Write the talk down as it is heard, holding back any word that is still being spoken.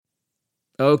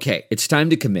Okay, it's time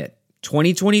to commit.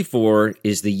 2024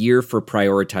 is the year for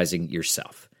prioritizing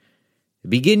yourself.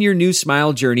 Begin your new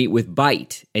smile journey with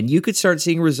Byte, and you could start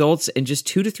seeing results in just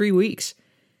 2 to 3 weeks.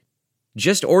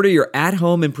 Just order your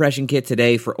at-home impression kit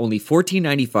today for only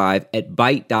 $14.95 at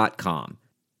Byte.com.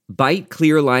 Byte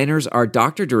clear liners are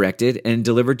doctor-directed and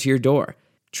delivered to your door.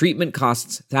 Treatment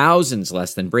costs thousands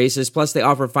less than braces, plus they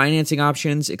offer financing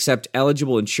options, accept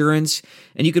eligible insurance,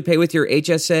 and you could pay with your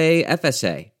HSA,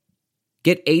 FSA.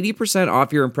 Get 80%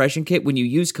 off your impression kit when you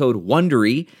use code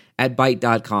WONDERY at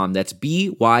Byte.com. That's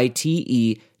BYTE.com.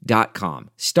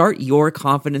 Start your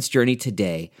confidence journey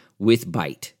today with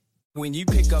Byte. When you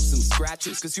pick up some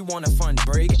scratches, cause you want a fun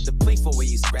break, the playful way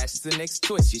you scratch is the next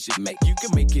choice you should make. You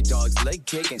can make your dog's leg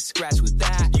kick and scratch with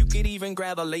that. You could even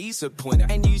grab a laser pointer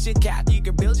and use your cat. You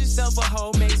can build yourself a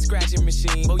homemade scratching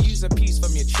machine or use a piece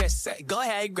from your chess set. Go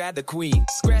ahead, grab the queen.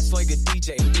 Scratch like a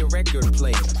DJ, your record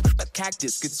player. A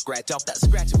cactus could scratch off that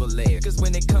scratchable layer. Cause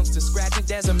when it comes to scratching,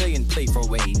 there's a million playful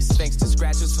ways. Thanks to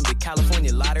scratchers from the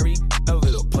California Lottery, a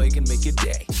little play can make your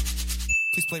day.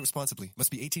 Please play responsibly. Must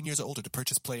be 18 years or older to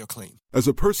purchase, play, or claim. As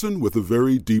a person with a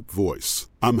very deep voice,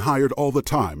 I'm hired all the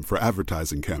time for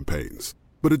advertising campaigns.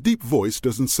 But a deep voice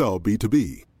doesn't sell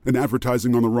B2B, and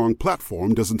advertising on the wrong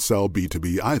platform doesn't sell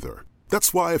B2B either.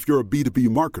 That's why if you're a B2B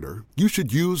marketer, you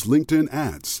should use LinkedIn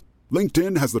ads.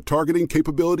 LinkedIn has the targeting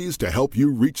capabilities to help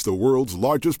you reach the world's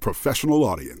largest professional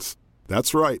audience.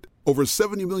 That's right, over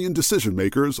 70 million decision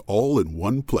makers all in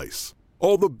one place.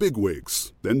 All the big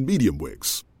wigs, then medium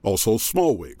wigs. Also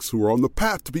small wigs who are on the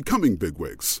path to becoming big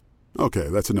wigs. Okay,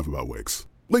 that's enough about wigs.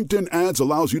 LinkedIn ads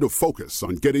allows you to focus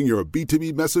on getting your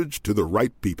B2B message to the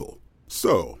right people.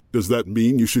 So, does that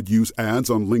mean you should use ads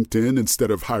on LinkedIn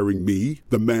instead of hiring me,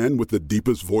 the man with the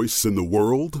deepest voice in the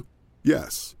world?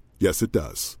 Yes. Yes, it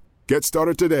does. Get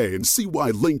started today and see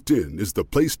why LinkedIn is the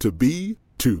place to be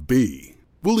to be.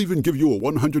 We'll even give you a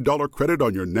 $100 credit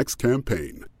on your next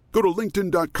campaign. Go to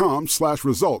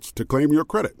linkedin.com/results to claim your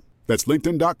credit. That's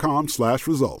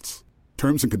linkedin.com/results.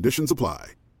 Terms and conditions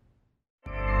apply.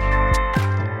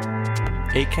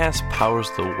 Acast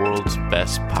powers the world's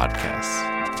best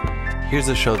podcasts. Here's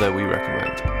a show that we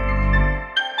recommend.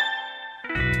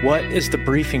 What is The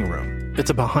Briefing Room? It's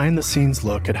a behind-the-scenes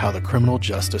look at how the criminal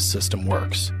justice system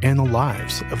works and the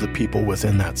lives of the people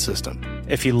within that system.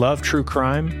 If you love true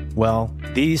crime, well,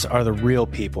 these are the real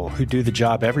people who do the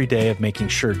job every day of making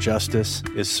sure justice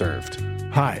is served.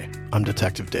 Hi, I'm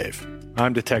Detective Dave.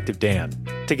 I'm Detective Dan.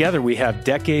 Together we have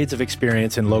decades of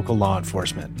experience in local law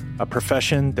enforcement, a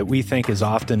profession that we think is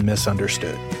often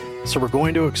misunderstood. So we're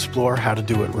going to explore how to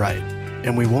do it right,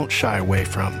 and we won't shy away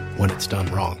from when it's done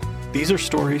wrong. These are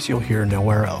stories you'll hear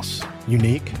nowhere else.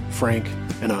 Unique, frank,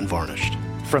 and unvarnished.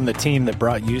 From the team that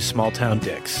brought you Small Town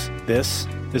Dicks, this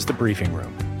is The Briefing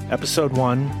Room. Episode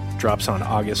 1 drops on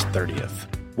August 30th.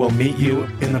 We'll meet you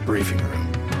in the briefing room.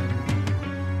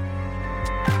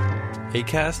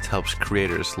 Acast helps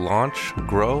creators launch,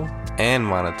 grow, and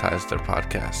monetize their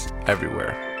podcasts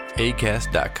everywhere.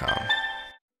 Acast.com.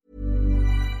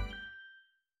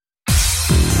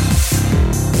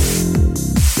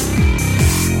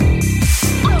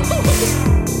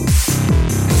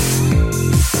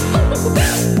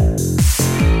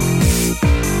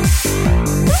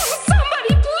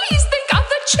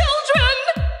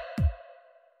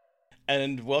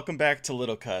 And welcome back to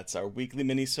Little Cuts, our weekly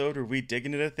mini-sode where we dig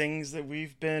into things that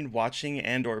we've been watching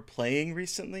and or playing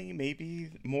recently. Maybe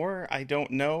more, I don't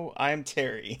know. I'm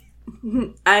Terry.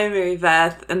 I'm Mary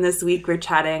Beth, and this week we're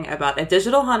chatting about a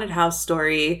digital haunted house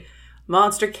story,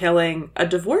 monster killing, a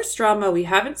divorce drama we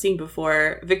haven't seen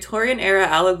before, Victorian-era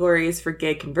allegories for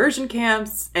gay conversion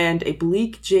camps, and a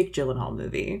bleak Jake Gyllenhaal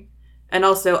movie. And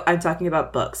also, I'm talking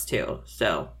about books, too,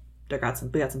 so we got some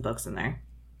books in there.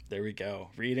 There we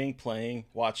go. Reading, playing,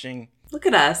 watching. Look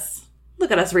at us.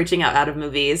 Look at us reaching out of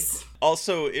movies.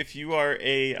 Also, if you are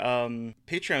a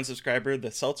Patreon subscriber,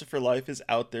 the Seltzer for Life is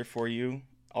out there for you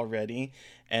already.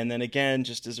 And then again,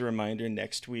 just as a reminder,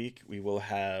 next week we will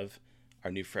have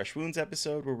our new Fresh Wounds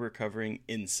episode where we're covering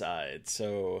Inside.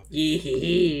 So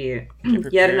yet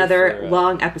another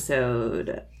long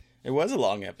episode. It was a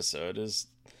long episode. It was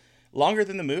longer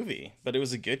than the movie, but it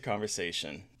was a good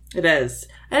conversation. It is.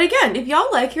 And again, if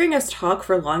y'all like hearing us talk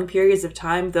for long periods of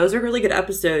time, those are really good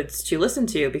episodes to listen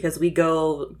to because we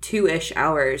go 2-ish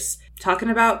hours talking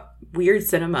about weird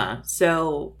cinema.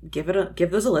 So give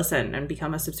those a listen and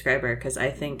become a subscriber because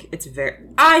I think it's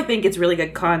really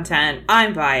good content.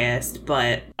 I'm biased,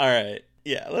 but all right.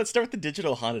 Yeah, let's start with the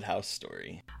digital haunted house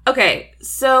story. Okay,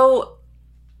 so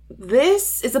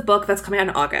this is a book that's coming out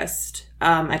in August.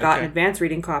 I got an advanced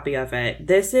reading copy of it.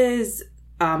 This is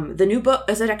the new book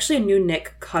is actually a new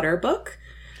Nick Cutter book.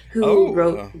 who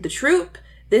wrote The Troop.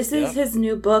 This is his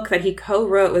new book that he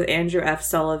co-wrote with Andrew F.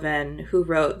 Sullivan, who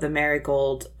wrote The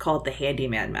Marigold, called The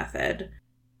Handyman Method.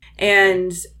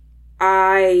 And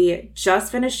I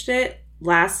just finished it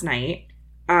last night.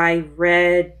 I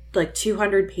read like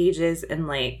 200 pages in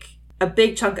like a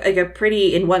big chunk, like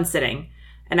in one sitting.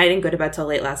 And I didn't go to bed till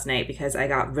late last night because I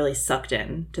got really sucked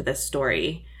in to this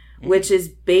story, which is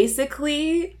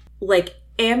basically like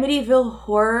Amityville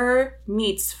horror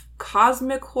meets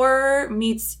cosmic horror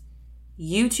meets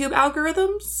YouTube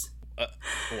algorithms.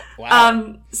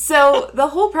 Wow. So the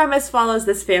whole premise follows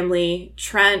this family.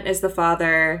 Trent is the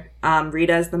father,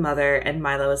 Rita is the mother, and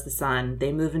Milo is the son.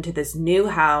 They move into this new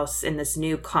house in this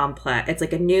new complex. It's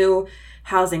like a new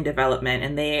housing development,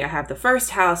 and they have the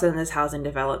first house in this housing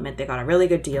development. They got a really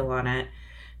good deal on it.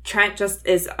 Trent just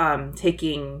is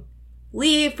taking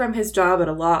leave from his job at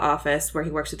a law office where he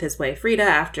works with his wife Rita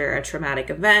after a traumatic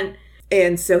event.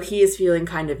 And so he is feeling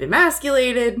kind of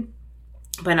emasculated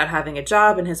by not having a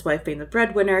job and his wife being the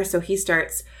breadwinner. So he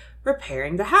starts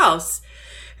repairing the house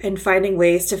and finding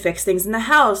ways to fix things in the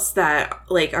house that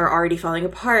like are already falling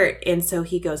apart. And so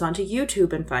he goes onto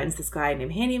YouTube and finds this guy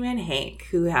named Handyman Hank,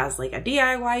 who has like a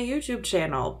DIY YouTube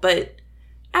channel. But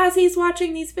as he's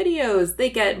watching these videos, they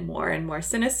get more and more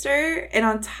sinister. And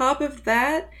on top of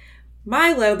that,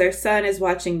 Milo, their son, is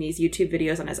watching these YouTube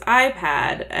videos on his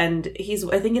iPad. And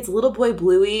I think it's Little Boy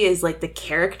Bluey is like the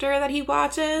character that he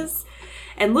watches.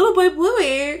 And Little Boy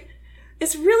Bluey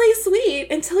is really sweet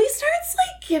until he starts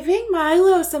like giving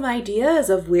Milo some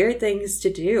ideas of weird things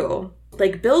to do.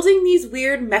 Like building these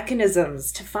weird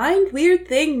mechanisms to find weird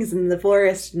things in the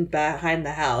forest and behind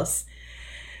the house.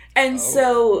 And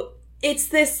so it's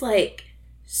this like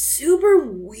super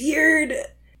weird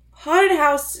haunted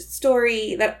house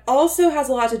story that also has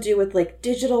a lot to do with like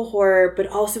digital horror, but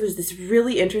also is this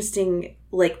really interesting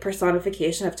like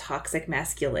personification of toxic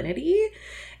masculinity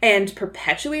and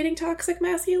perpetuating toxic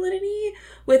masculinity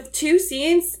with two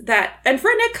scenes that, and for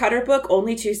a Nick Cutter book,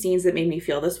 only two scenes that made me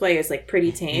feel this way is like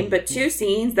pretty tame, but two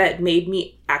scenes that made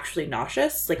me actually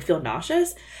nauseous, like feel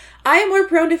nauseous. I am more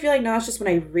prone to feeling nauseous when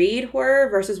I read horror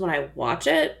versus when I watch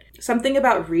it. Something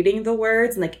about reading the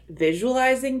words and like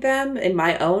visualizing them in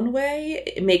my own way,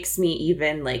 it makes me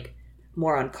even like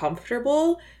more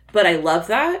uncomfortable, but I love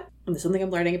that. And there's something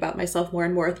I'm learning about myself more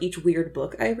and more with each weird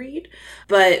book I read.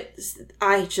 But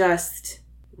I just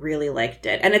really liked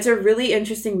it. And it's a really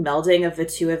interesting melding of the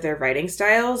two of their writing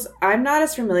styles. I'm not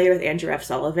as familiar with Andrew F.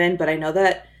 Sullivan, but I know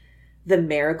that The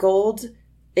Marigold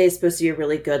is supposed to be a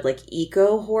really good like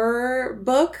eco horror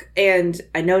book. And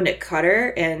I know Nick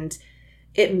Cutter, and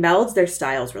it melds their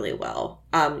styles really well.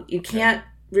 You can't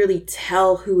really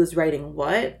tell who is writing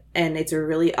what, and it's a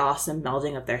really awesome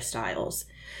melding of their styles.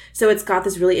 So it's got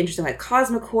this really interesting like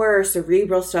cosmic horror,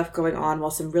 cerebral stuff going on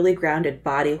while some really grounded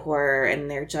body horror,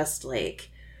 and they're just like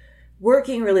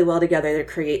working really well together to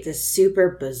create this super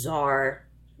bizarre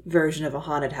version of a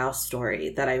haunted house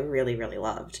story that I really, really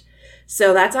loved.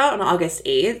 So that's out on August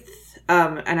 8th.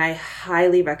 And I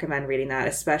highly recommend reading that,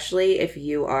 especially if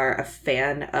you are a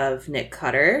fan of Nick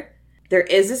Cutter. There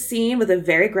is a scene with a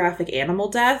very graphic animal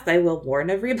death. I will warn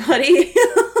everybody.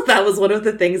 That was one of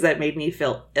the things that made me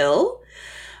feel ill.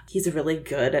 He's really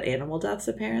good at animal deaths,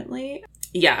 apparently.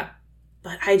 Yeah.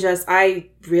 But I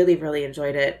really, really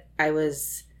enjoyed it. I've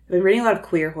been reading a lot of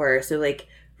queer horror. So like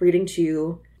reading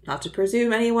to, not to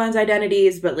presume anyone's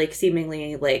identities, but like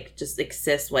seemingly like just like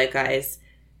cis white guys.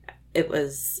 I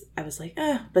was like,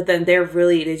 but then they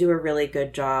do a really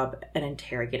good job at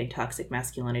interrogating toxic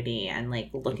masculinity and like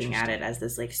looking at it as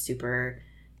this like super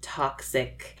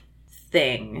toxic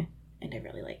thing. And I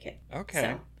really like it. Okay.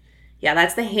 So, yeah,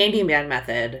 that's The Handyman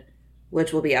Method,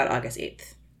 which will be out August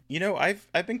 8th. You know, I've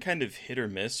been kind of hit or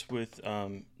miss with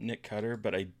Nick Cutter,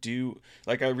 but I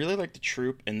really like The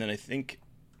Troop, and then I think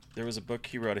there was a book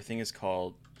he wrote, I think it's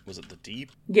called, was it The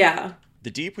Deep? Yeah.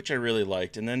 The Deep, which I really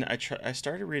liked, and then I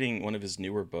started reading one of his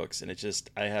newer books, and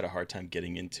I had a hard time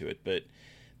getting into it, but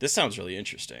this sounds really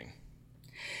interesting.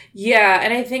 Yeah,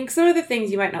 and I think some of the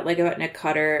things you might not like about Nick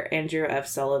Cutter, Andrew F.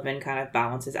 Sullivan kind of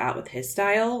balances out with his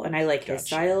style, and I like his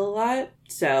style a lot,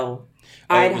 so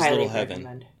I'd highly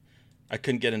recommend. I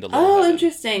couldn't get into Little Heaven.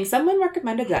 Interesting. Someone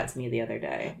recommended that to me the other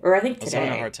day, or I think today. I was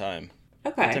having a hard time.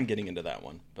 Okay. I'm getting into that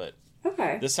one, but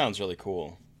this sounds really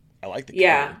cool. I like the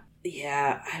cover.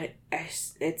 Yeah,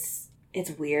 it's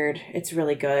weird. It's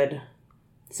really good.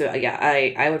 So yeah,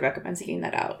 I would recommend seeking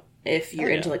that out if you're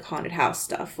into like haunted house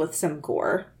stuff with some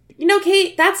gore. You know,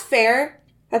 Kate, that's fair.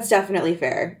 That's definitely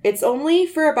fair. It's only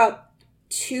for about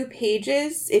 2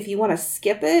 pages if you want to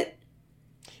skip it.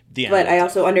 But I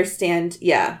also understand,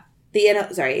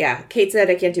 Kate said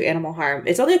I can't do animal harm.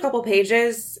 It's only a couple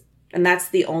pages, and that's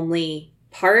the only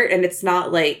part, and it's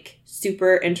not, like,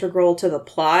 super integral to the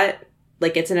plot.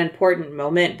 Like, it's an important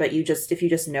moment, but if you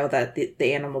just know that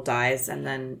the animal dies and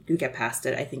then you get past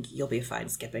it, I think you'll be fine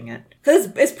skipping it.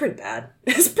 Because it's pretty bad.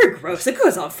 It's pretty gross. It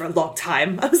goes on for a long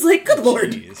time. I was like, good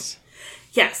lord.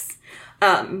 Yes.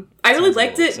 I really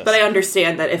liked it, but I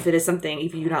understand that if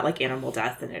you do not like animal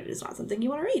death, then it is not something you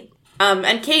want to read.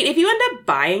 And Kate, if you end up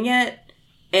buying it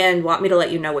and want me to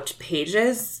let you know which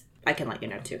pages, I can let you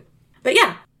know too. But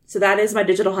yeah, so that is my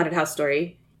digital haunted house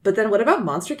story. But then what about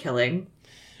monster killing?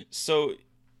 So,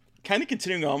 kind of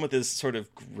continuing on with this sort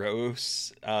of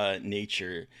gross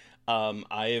nature,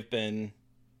 I have been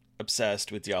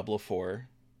obsessed with Diablo 4.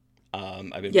 I've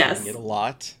been playing it a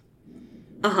lot.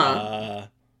 A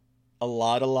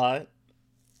lot.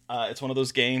 It's one of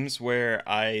those games where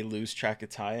I lose track of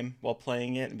time while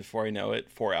playing it, and before I know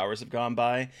it, 4 hours have gone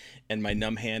by, and my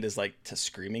numb hand is like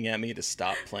screaming at me to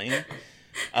stop playing.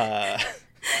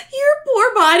 Your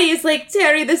poor body is like,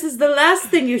 Terry, this is the last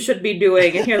thing you should be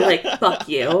doing. And you're like, fuck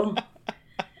you.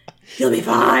 You'll be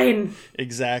fine.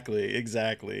 Exactly.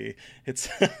 It's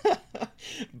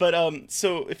But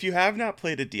so if you have not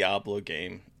played a Diablo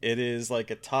game, it is like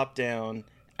a top-down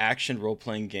action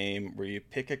role-playing game where you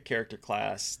pick a character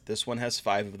class. This one has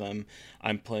 5 of them.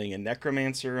 I'm playing a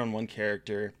necromancer on one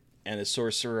character and a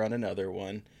sorcerer on another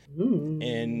one.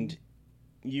 And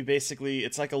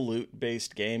it's like a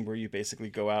loot-based game where you basically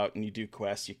go out and you do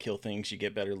quests, you kill things, you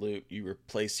get better loot, you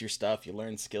replace your stuff, you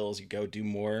learn skills, you go do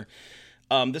more.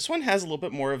 This one has a little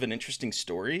bit more of an interesting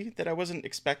story that I wasn't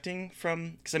expecting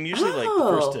because I'm usually like the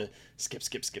first to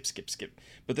skip.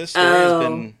 But this story has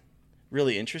been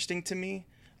really interesting to me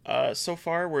so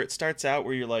far, where it starts out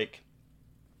where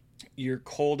you're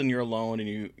cold and you're alone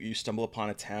and you stumble upon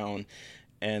a town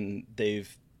and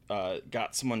they've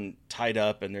got someone tied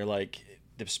up and they're like,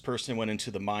 this person went into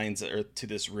the mines or to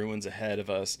this ruins ahead of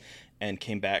us and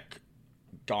came back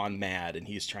gone mad, and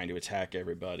he's trying to attack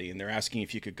everybody, and they're asking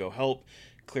if you could go help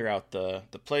clear out the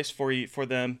place for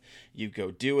them. You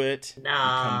go do it.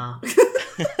 Nah.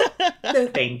 No,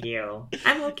 thank you.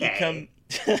 I'm okay.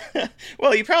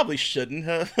 Well, you probably shouldn't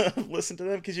have listened to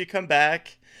them, because you come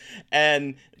back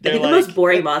and they're the most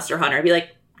boring monster hunter. I'd be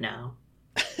like, no.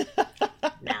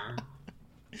 Nah.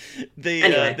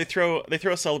 They throw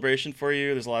a celebration for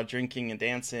you. There's a lot of drinking and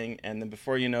dancing, and then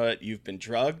before you know it, you've been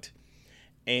drugged,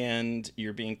 and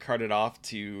you're being carted off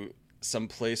to some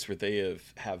place where they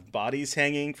have bodies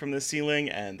hanging from the ceiling,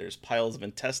 and there's piles of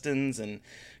intestines and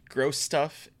gross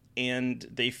stuff, and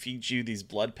they feed you these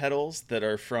blood petals that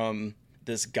are from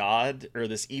this god, or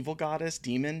this evil goddess,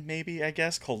 demon maybe, I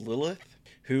guess, called Lilith,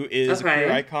 who is a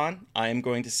queer icon. I'm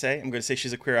going to say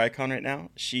she's a queer icon right now.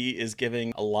 She is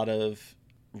giving a lot of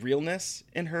realness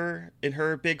in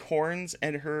her big horns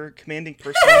and her commanding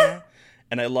persona,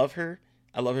 and I love her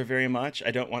very much.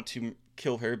 I don't want to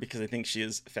kill her because I think she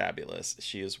is fabulous.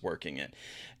 She is working it,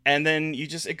 and then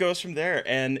it goes from there,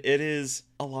 and it is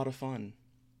a lot of fun.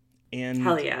 And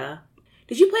hell yeah!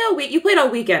 Did you play all week? You played all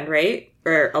weekend, right?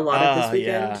 Or a lot of this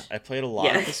weekend? Yeah, I played a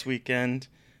lot this weekend.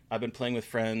 I've been playing with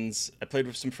friends. I played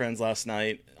with some friends last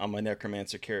night on my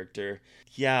Necromancer character.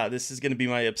 Yeah, this is going to be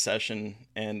my obsession,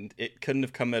 and it couldn't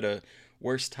have come at a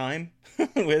worse time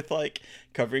with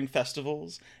covering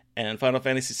festivals and Final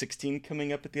Fantasy 16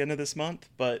 coming up at the end of this month.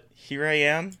 But here I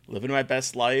am, living my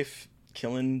best life,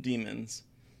 killing demons.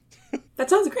 That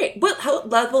sounds great. What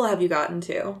level have you gotten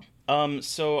to?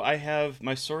 So I have,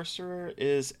 my sorcerer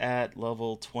is at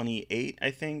level 28,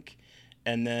 I think.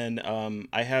 And then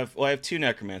I have 2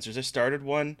 necromancers. I started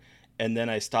one, and then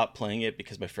I stopped playing it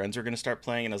because my friends were going to start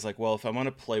playing, and I was like, well, if I want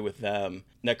to play with them,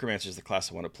 necromancer is the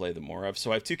class I want to play the more of.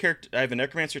 So I have 2 characters. I have a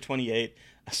necromancer at 28,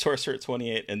 a sorcerer at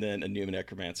 28, and then a new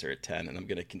necromancer at 10. And I'm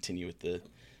going to continue with the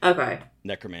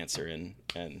necromancer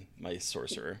and my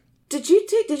sorcerer. Did you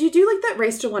do that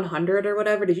race to 100 or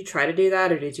whatever? Did you try to do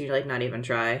that, or did you not even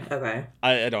try? Okay.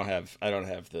 I don't have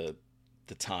the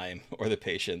time or the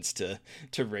patience to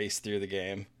race through the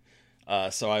game,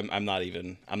 so I'm not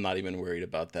even worried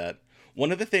about that.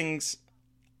 One of the things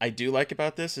I do like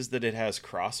about this is that it has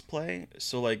crossplay,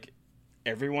 so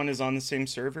everyone is on the same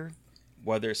server.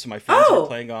 So my friends are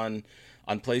playing on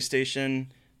PlayStation,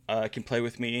 can play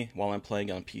with me while I'm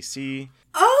playing on PC.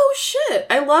 Oh shit!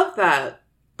 I love that.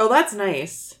 Oh, that's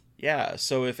nice. Yeah,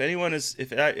 so if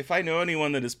I know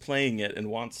anyone that is playing it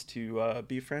and wants to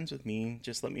be friends with me,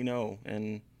 just let me know,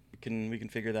 and we can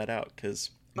figure that out, because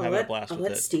I'm having a blast with it. I'll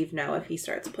let Steve know if he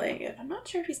starts playing it. I'm not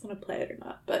sure if he's going to play it or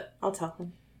not, but I'll tell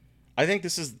him. I think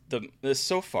this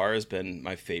so far has been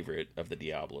my favorite of the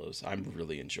Diablos. I'm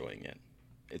really enjoying it.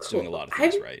 it's doing a lot of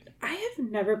things right. I have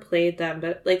never played them,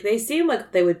 but like they seem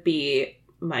like they would be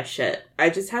my shit. I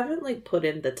just haven't like put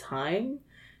in the time.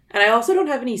 And I also don't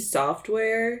have any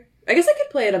software. I guess I could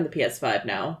play it on the PS5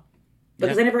 now.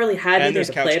 Because I never really had anything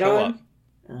to play it on.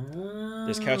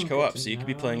 There's couch co-op, so you could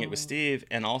be playing it with Steve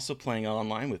and also playing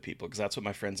online with people, because that's what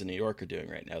my friends in New York are doing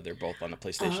right now. They're both on the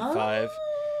PlayStation 5,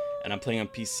 and I'm playing on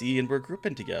PC, and we're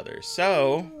grouping together.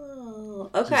 So,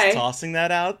 okay. Just tossing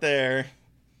that out there.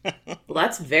 Well,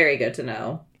 that's very good to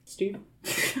know. Steve,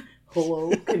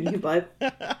 hello, can you buy...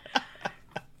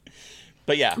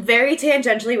 But yeah. Very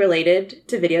tangentially related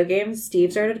to video games,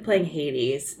 Steve started playing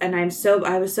Hades, and I was so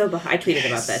behind. I tweeted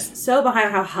about this. So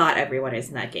behind how hot everyone is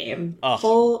in that game.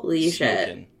 Holy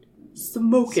shit.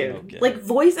 Smoking. Like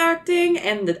voice acting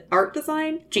and the art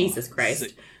design. Jesus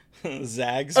Christ.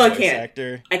 Zag's voice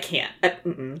actor. I can't.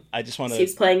 I just want to.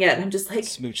 Steve's playing it. I'm just like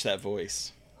smooch that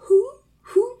voice.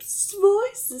 Whose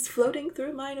voice is floating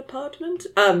through my apartment?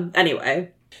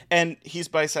 Anyway. And he's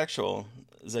bisexual.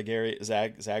 Zagreus?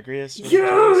 Yes!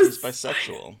 He's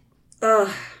bisexual.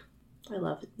 I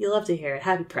love it. You love to hear it.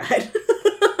 Happy Pride.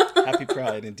 Happy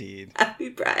Pride, indeed. Happy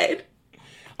Pride.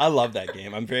 I love that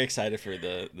game. I'm very excited for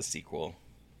the sequel.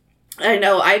 I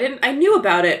know. I knew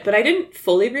about it, but I didn't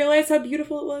fully realize how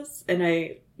beautiful it was. And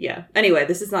Anyway,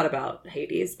 this is not about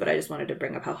Hades, but I just wanted to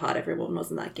bring up how hot everyone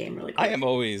was in that game really quick. I'm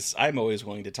always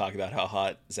willing to talk about how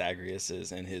hot Zagreus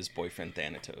is and his boyfriend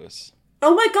Thanatos.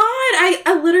 Oh my god,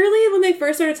 I literally, when they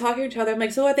first started talking to each other, I'm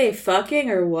like, so are they fucking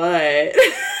or what?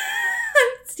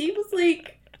 Steve was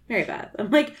like, Mary Beth. I'm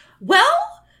like,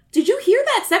 well, did you hear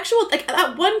that sexual, like,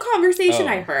 that one conversation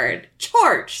I heard?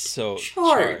 Charged. So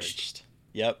charged.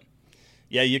 Yep.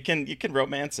 Yeah, you can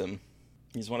romance him.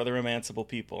 He's one of the romanceable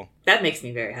people. That makes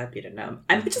me very happy to know.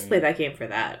 I might just play that game for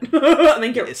that. I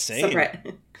think you're same. So right.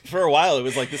 For a while, it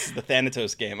was like, this is the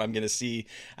Thanatos game. I'm going to see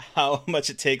how much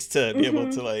it takes to be able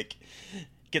to, like,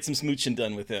 get some smooching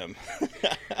done with him.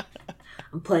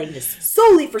 I'm playing this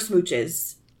solely for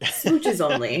smooches. Smooches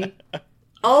only.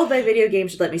 All of my video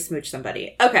games should let me smooch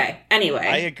somebody. Okay, anyway.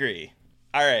 I agree.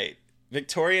 All right.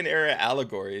 Victorian era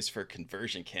allegories for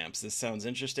conversion camps. This sounds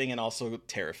interesting and also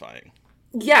terrifying.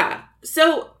 Yeah.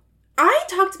 So I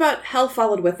talked about Hell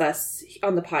Followed With Us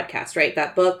on the podcast, right?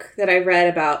 That book that I read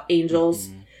about angels.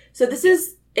 Mm-hmm. So this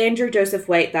is Andrew Joseph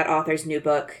White, that author's new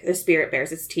book, The Spirit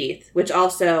Bears Its Teeth, which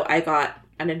also I got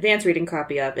an advanced reading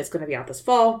copy of. It's going to be out this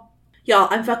fall. Y'all,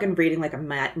 I'm fucking reading like a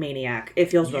maniac.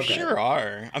 It feels real good. You sure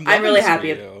are. I'm really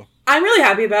happy. I'm really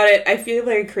happy about it. I feel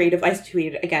very creative. I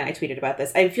tweeted about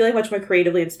this. I feel like much more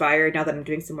creatively inspired now that I'm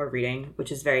doing some more reading,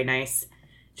 which is very nice.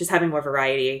 Just having more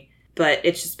variety. But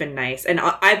it's just been nice. And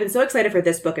I've been so excited for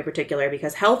this book in particular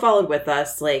because Hell Followed With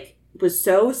Us, like, was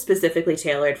so specifically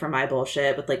tailored for my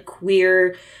bullshit with, like,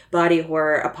 queer body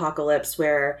horror apocalypse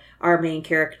where our main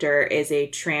character is a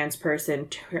trans person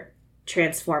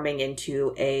transforming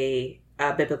into a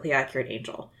biblically accurate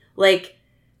angel. Like,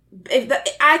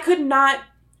 I could not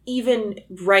even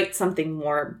write something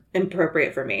more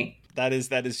appropriate for me. That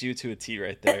is you to a T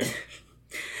right there.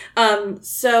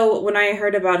 So when I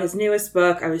heard about his newest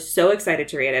book, I was so excited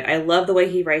to read it. I love the way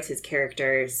he writes his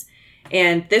characters.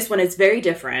 And this one is very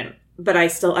different, but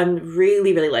I'm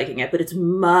really, really liking it, but it's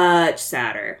much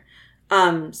sadder.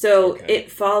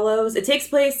 It takes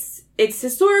place, it's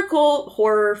historical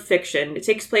horror fiction. It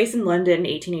takes place in London,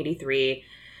 1883.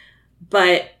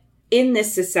 But in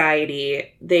this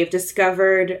society, they've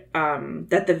discovered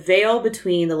that the veil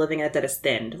between the living and the dead is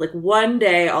thinned. Like one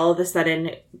day, all of a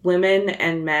sudden, women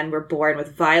and men were born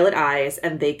with violet eyes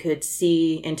and they could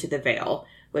see into the veil,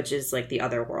 which is like the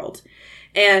other world.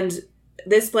 And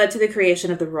this led to the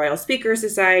creation of the Royal Speaker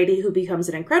Society, who becomes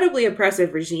an incredibly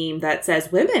oppressive regime that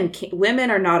says women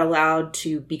are not allowed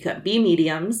to be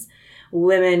mediums.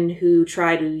 Women who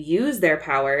try to use their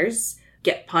powers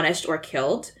get punished or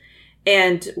killed.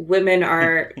 And women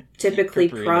are typically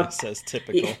says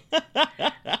typical.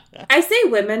 I say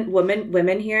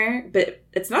women here, but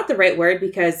it's not the right word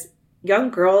because young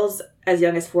girls as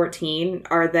young as 14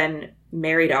 are then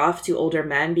married off to older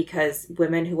men because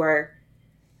women who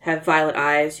have violet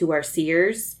eyes, who are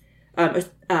seers,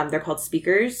 they're called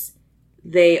speakers.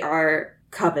 They are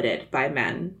coveted by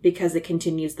men because it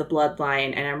continues the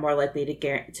bloodline and are more likely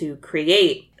to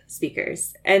create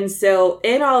speakers. And so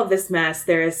in all of this mess,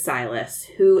 there is Silas,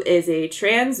 who is a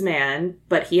trans man,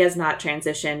 but he has not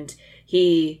transitioned.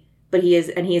 He is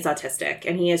autistic,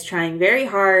 and he is trying very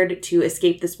hard to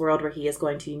escape this world where he is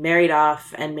going to be married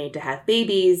off and made to have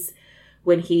babies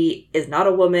when he is not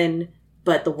a woman,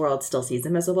 but the world still sees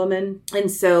him as a woman.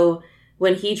 And so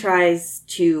when he tries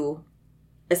to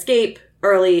escape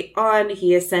early on,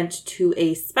 he is sent to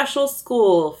a special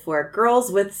school for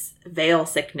girls with veil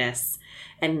sickness,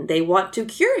 and they want to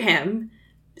cure him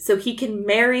so he can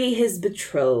marry his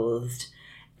betrothed.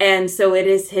 And so it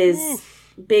is his,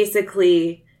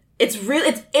 basically, it's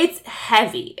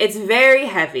heavy. It's very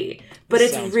heavy, but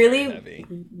it's really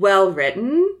well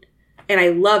written, and I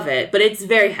love it, but it's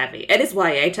very heavy. It is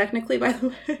YA, technically, by the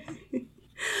way.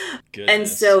 Goodness. And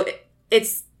so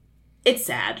it's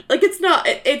sad. Like, it's not,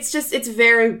 it's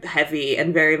very heavy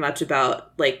and very much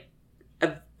about, like,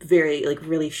 a very, like,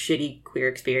 really shitty queer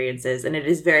experiences. And it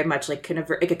is very much like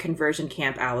a conversion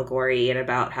camp allegory, and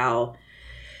about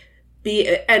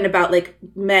about, like,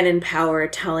 men in power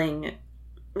telling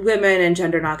women and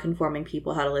gender non-conforming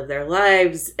people how to live their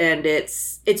lives. And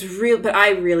it's real, but I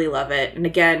really love it. And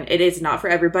again, it is not for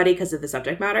everybody because of the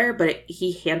subject matter, but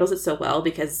he handles it so well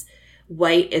because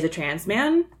White is a trans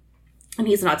man, and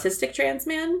he's an autistic trans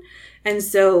man. And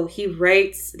so he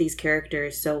writes these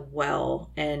characters so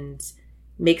well and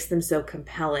makes them so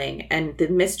compelling. And the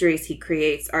mysteries he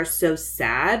creates are so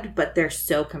sad, but they're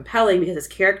so compelling because his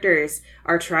characters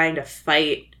are trying to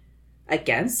fight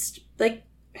against, like,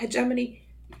 hegemony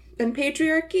and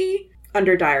patriarchy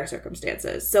under dire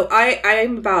circumstances. So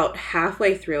I'm about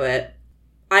halfway through it.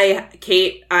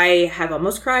 I have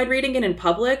almost cried reading it in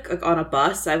public, like on a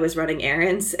bus. I was running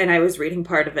errands and I was reading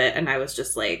part of it, and I was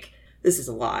just like, this is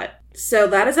a lot. So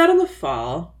that is out in the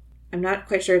fall. I'm not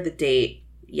quite sure of the date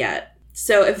yet.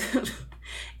 So if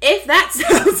that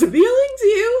sounds appealing to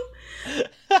you,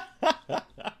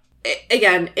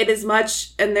 again, it is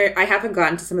much, and I haven't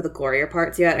gotten to some of the gorier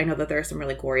parts yet. I know that there are some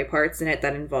really gory parts in it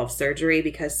that involve surgery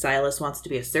because Silas wants to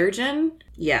be a surgeon.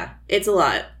 Yeah, it's a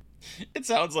lot. It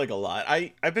sounds like a lot.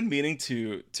 I've been meaning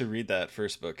to read that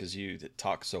first book because you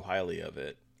talk so highly of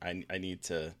it. I need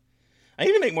to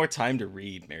make more time to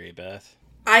read, Mary Beth.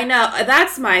 I know,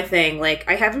 that's my thing. Like,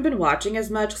 I haven't been watching as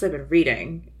much because I've been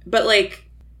reading, but like,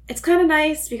 it's kind of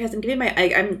nice because I'm giving I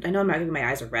know I'm not giving my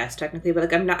eyes a rest technically, but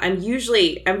like I'm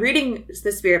reading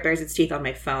The Spirit Bears Its Teeth on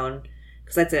my phone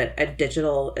because that's a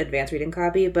digital advanced reading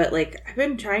copy. But like, I've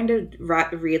been trying to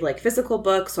read like physical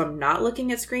books, so I'm not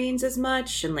looking at screens as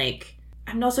much. And like,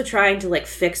 I'm also trying to like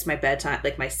fix my bedtime,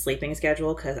 like my sleeping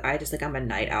schedule, because I'm a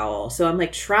night owl. So I'm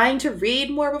like trying to read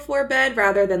more before bed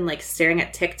rather than like staring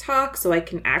at TikTok, so I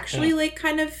can actually like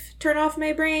kind of turn off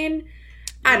my brain.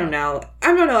 I don't know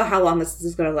how long this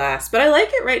is going to last, but I like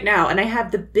it right now, and I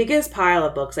have the biggest pile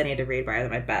of books I need to read by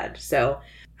my bed. So,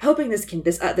 hoping this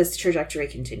trajectory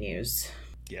continues.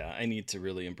 Yeah, I need to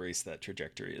really embrace that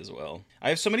trajectory as well. I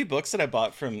have so many books that I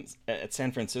bought at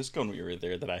San Francisco when we were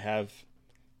there that I have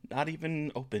not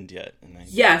even opened yet.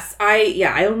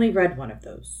 I only read one of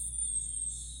those.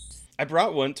 I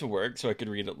brought one to work so I could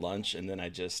read at lunch, and then I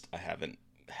haven't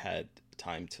had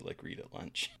time to like read at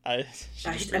lunch. I'm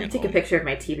gonna take a picture of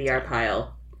my TBR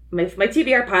pile. My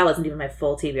TBR pile isn't even my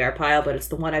full TBR pile, but it's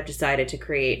the one I've decided to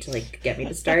create to like get me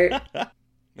to start.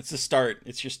 It's the start.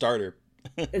 It's your starter.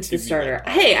 It's the starter.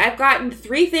 Hey, I've gotten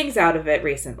 3 things out of it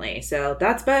recently, so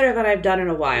that's better than I've done in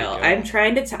a while. I'm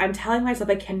trying to. I'm telling myself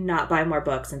I cannot buy more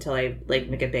books until I like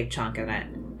make a big chunk in it.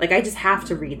 Like, I just have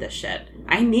to read this shit.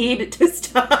 I need to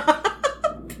stop.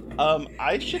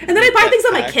 I should. And then I buy things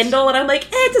on my Kindle, and I'm like,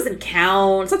 it doesn't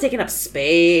count. It's not taking up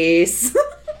space.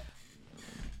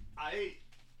 I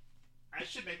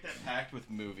should make that pact with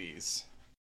movies.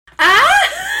 I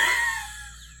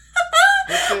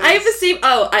have the same.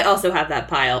 Oh, I also have that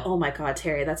pile. Oh my god,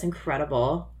 Terry, that's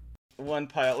incredible. One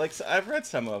pile, like, so I've read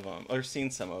some of them or seen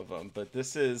some of them, but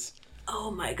this is. Oh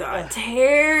my god,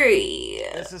 Terry.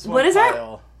 This is one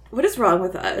pile. What is wrong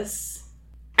with us?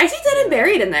 I see Dead and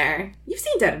Buried in there. You've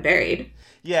seen Dead and Buried.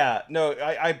 Yeah, no,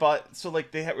 I bought, so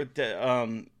like they had,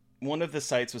 one of the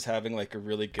sites was having like a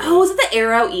really good. Oh, was it the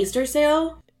Arrow Easter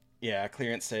sale? Yeah,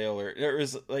 clearance sale, or it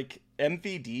was like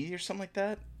MVD or something like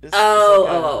that.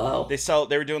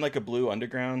 They were doing like a Blue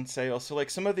Underground sale. So like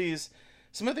some of these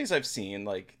I've seen,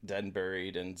 like Dead and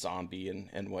Buried and Zombie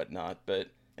and whatnot,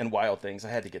 and Wild Things. I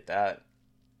had to get that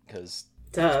because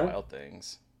Wild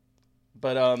Things.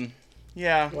 But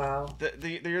yeah. Wow.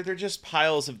 They're just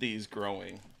piles of these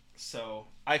growing. So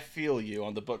I feel you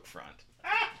on the book front.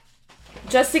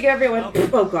 Just to give everyone,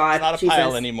 oh god, it's not a Jesus.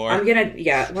 pile anymore. One day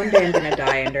I'm gonna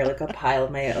die under like a pile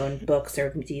of my own books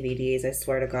or DVDs. I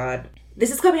swear to God. This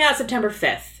is coming out September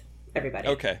 5th. Everybody.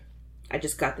 Okay. I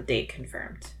just got the date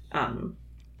confirmed.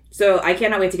 So I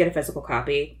cannot wait to get a physical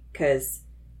copy because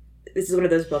this is one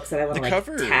of those books that I want to like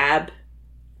tab.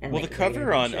 And well, the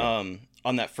cover on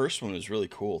that first one was really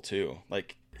cool too.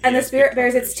 Like, and The Spirit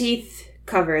Bears Its Teeth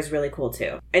cover is really cool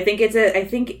too.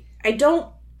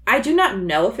 I do not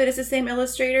know if it is the same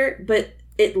illustrator, but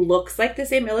it looks like the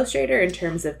same illustrator in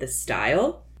terms of the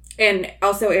style. And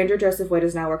also, Andrew Joseph Wood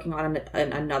is now working on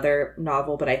another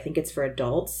novel, but I think it's for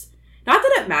adults. Not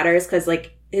that it matters, because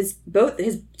like his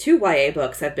 2 YA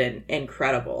books have been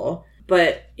incredible,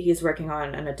 but he's working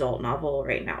on an adult novel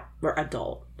right now, or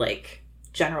adult, like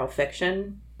general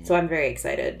fiction. So I'm very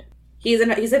excited. He's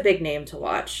a big name to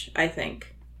watch, I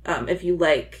think. If you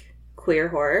like queer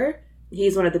horror,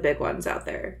 he's one of the big ones out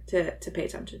there to pay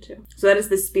attention to. So that is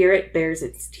The Spirit Bears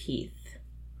Its Teeth,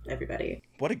 everybody.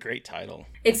 What a great title.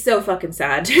 It's so fucking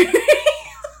sad. I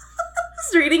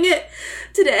was reading it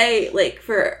today, like,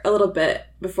 for a little bit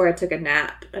before I took a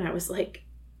nap, and I was like,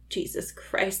 Jesus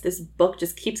Christ, this book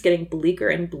just keeps getting bleaker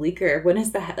and bleaker. When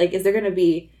is that? Like, is there going to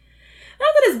be...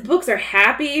 Not that his books are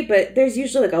happy, but there's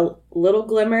usually, like, a little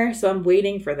glimmer, so I'm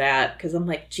waiting for that, because I'm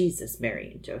like, Jesus,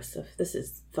 Mary and Joseph, this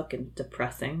is fucking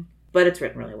depressing. But it's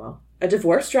written really well. A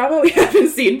divorce drama we haven't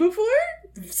seen before?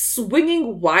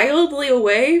 Swinging wildly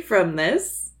away from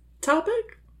this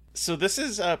topic? So this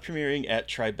is premiering at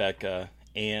Tribeca,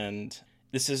 and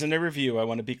this isn't a review, I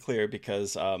want to be clear,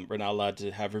 because we're not allowed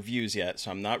to have reviews yet, so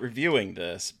I'm not reviewing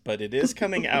this, but it is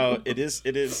coming out. It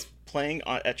is playing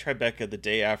at Tribeca the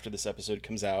day after this episode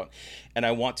comes out, and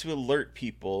I want to alert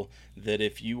people that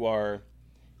if you are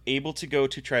able to go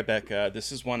to Tribeca,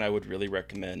 this is one I would really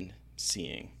recommend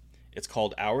seeing. It's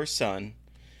called Our Son,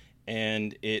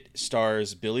 and it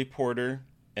stars Billy Porter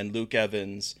and Luke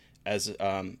Evans as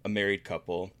a married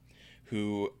couple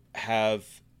who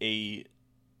have a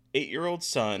 8-year-old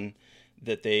son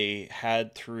that they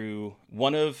had through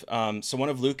one of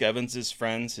Luke Evans's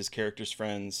friends, his character's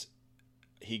friends.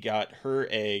 He got her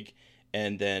egg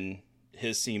and then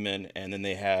his semen, and then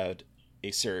they had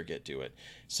a surrogate do it.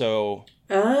 So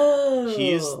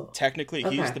he's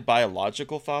the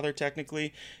biological father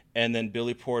technically, and then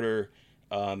Billy Porter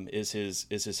is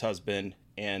his husband,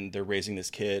 and they're raising this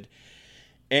kid.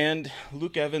 And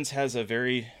Luke Evans has a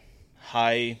very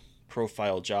high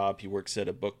profile job. He works at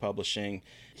a book publishing.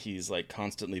 He's like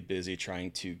constantly busy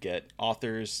trying to get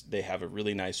authors. They have a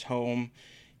really nice home.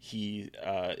 He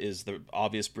is the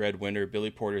obvious breadwinner.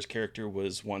 Billy Porter's character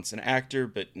was once an actor,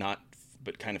 but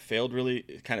kind of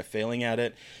failing at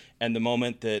it. And the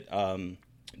moment that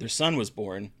their son was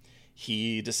born,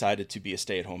 he decided to be a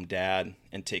stay-at-home dad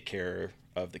and take care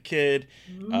of the kid,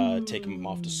 take him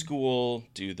off to school,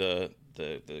 do the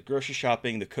grocery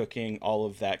shopping, the cooking, all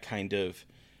of that kind of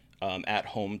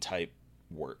at-home type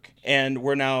work. And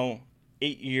we're now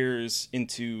 8 years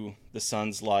into the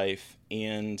son's life,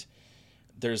 and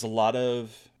there's a lot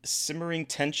of simmering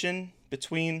tension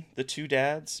between the two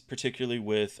dads, particularly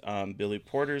with Billy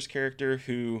Porter's character,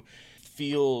 who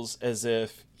feels as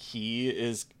if he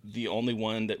is the only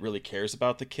one that really cares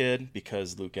about the kid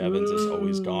because Luke Evans is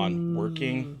always gone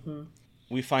working. Mm-hmm.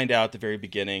 We find out at the very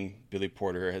beginning Billy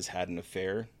Porter has had an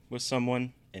affair with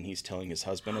someone, and he's telling his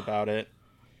husband about it.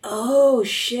 Oh,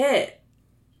 shit.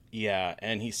 Yeah,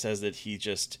 and he says that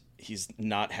he's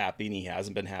not happy, and he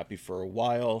hasn't been happy for a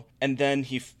while. And then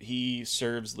he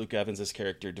serves Luke Evans'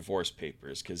 character divorce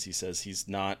papers because he says he's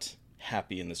not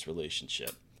happy in this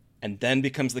relationship. And then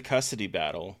becomes the custody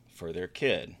battle for their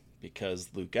kid because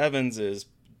Luke Evans is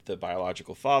the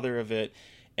biological father of it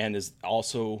and is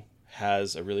also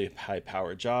has a really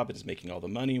high-powered job and is making all the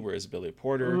money, whereas Billy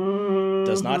Porter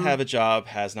does not have a job,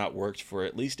 has not worked for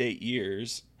at least 8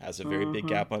 years, has a very big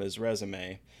gap on his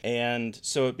resume. And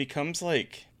so it becomes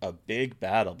like a big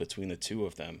battle between the two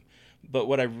of them. But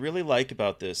what I really like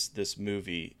about this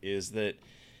movie is that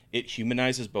it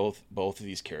humanizes both of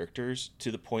these characters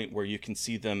to the point where you can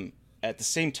see them at the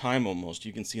same time almost.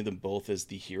 You can see them both as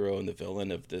the hero and the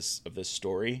villain of this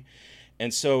story.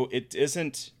 And so it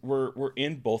isn't, we're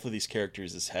in both of these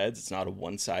characters' heads. It's not a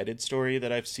one-sided story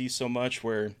that I see so much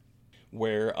where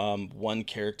one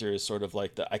character is sort of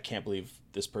like I can't believe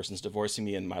this person's divorcing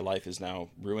me and my life is now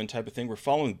ruined type of thing. We're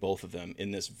following both of them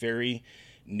in this very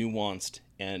nuanced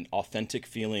and authentic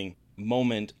feeling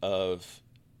moment of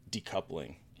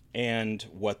decoupling and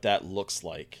what that looks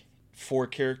like for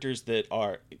characters that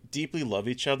are deeply love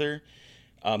each other.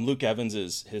 Luke Evans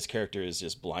his character is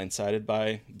just blindsided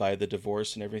by the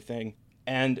divorce and everything.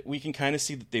 And we can kind of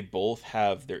see that they both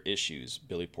have their issues.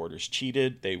 Billy Porter's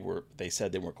cheated. They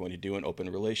said they weren't going to do an open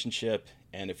relationship.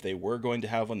 And if they were going to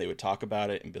have one, they would talk about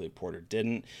it. And Billy Porter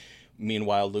didn't.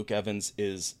 Meanwhile, Luke Evans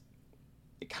is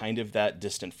kind of that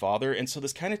distant father. And so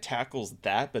this kind of tackles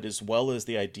that, but as well as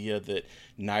the idea that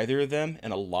neither of them,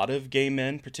 and a lot of gay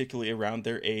men, particularly around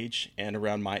their age and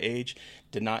around my age,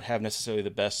 did not have necessarily the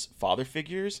best father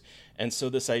figures. And so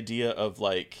this idea of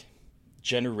like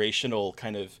generational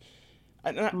kind of,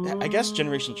 I guess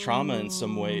generational trauma in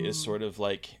some way is sort of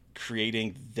like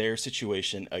creating their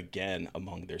situation again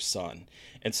among their son.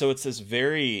 And so it's this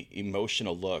very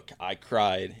emotional look. I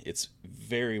cried. It's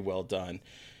very well done.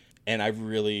 And I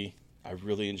really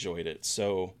enjoyed it.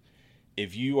 So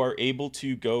if you are able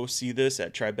to go see this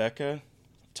at Tribeca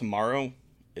tomorrow,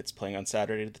 it's playing on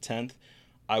Saturday the 10th,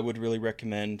 I would really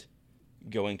recommend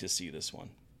going to see this one.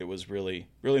 It was really,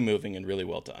 really moving and really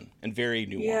well done and very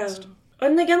nuanced. Yeah.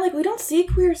 And again, like, we don't see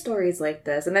queer stories like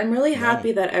this. And I'm really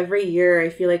happy that every year I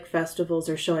feel like festivals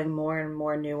are showing more and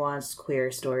more nuanced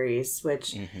queer stories,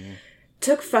 which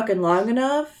took fucking long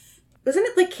enough. Wasn't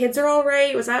it, like, Kids Are All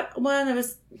Right? Was that one? It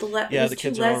was the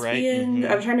Kids Are All Right.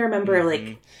 I'm trying to remember,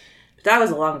 like, that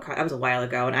was a while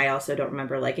ago, and I also don't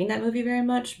remember liking that movie very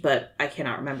much, but I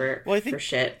cannot remember for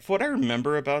shit. What I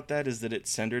remember about that is that it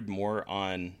centered more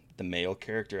on the male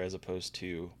character as opposed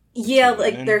to... Yeah,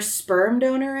 like their sperm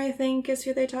donor, I think, is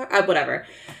who they talk. Whatever.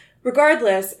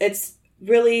 Regardless, it's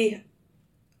really...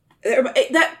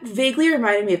 That vaguely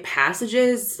reminded me of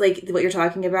Passages, like what you're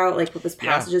talking about, like what this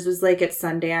Passages was like at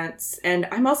Sundance. And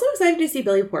I'm also excited to see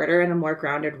Billy Porter in a more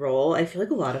grounded role. I feel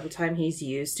like a lot of the time he's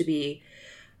used to be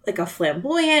like a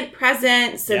flamboyant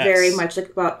presence, so very much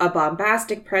like a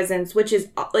bombastic presence, which is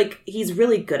like, he's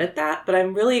really good at that, but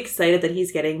I'm really excited that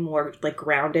he's getting more like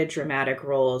grounded dramatic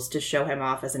roles to show him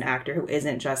off as an actor who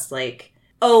isn't just like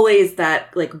always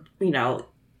that, like, you know,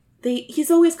 he's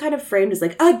always kind of framed as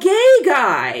like a gay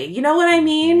guy, you know what I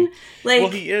mean? Like, well,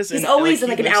 he is, he's always in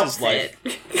like an outfit.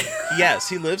 Yes,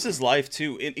 he lives his life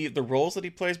too. The roles that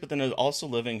he plays, but then also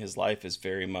living his life is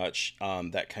very much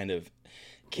that kind of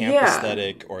camp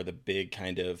aesthetic, or the big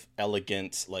kind of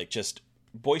elegant, like just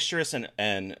boisterous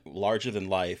and larger than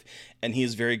life. And he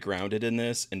is very grounded in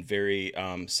this and very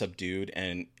subdued.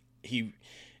 And it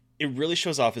really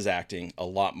shows off his acting a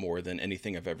lot more than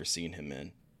anything I've ever seen him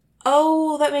in.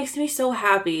 Oh, that makes me so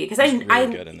happy, because he's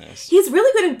really good in this. He's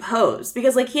really good in Pose,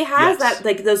 because like he has that,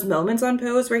 like those moments on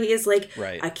Pose where he is like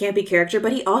a campy character,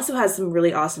 but he also has some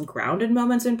really awesome grounded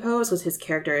moments in Pose because his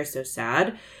character is so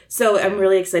sad. So I'm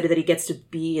really excited that he gets to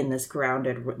be in this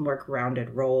more grounded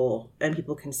role, and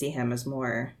people can see him as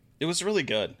more. It was really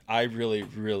good. I really,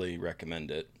 really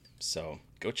recommend it. So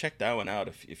go check that one out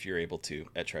if you're able to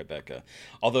at Tribeca.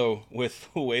 Although with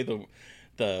the way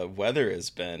the weather has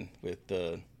been with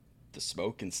the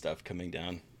smoke and stuff coming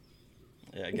down,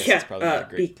 I guess it's probably not a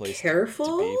great place to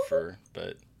be for.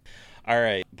 But all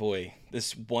right, boy,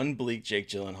 this one bleak Jake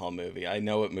Gyllenhaal movie. I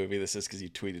know what movie this is because you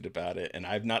tweeted about it, and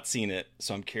I've not seen it,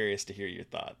 so I'm curious to hear your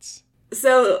thoughts.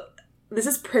 So this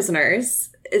is Prisoners.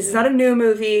 This is not a new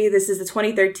movie. This is the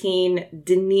 2013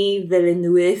 Denis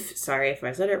Villeneuve, sorry if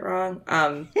I said it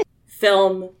wrong,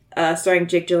 film starring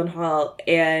Jake Gyllenhaal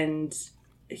and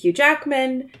Hugh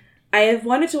Jackman. I have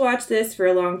wanted to watch this for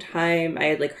a long time. I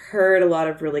had like heard a lot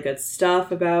of really good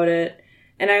stuff about it.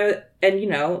 And you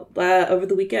know, over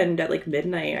the weekend at like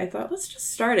midnight, I thought, let's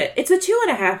just start it. It's a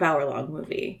 2.5 hour long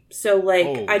movie. So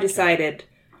like, I decided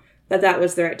that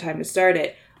was the right time to start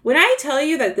it. When I tell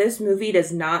you that this movie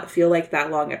does not feel like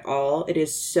that long at all, it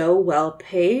is so well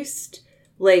paced.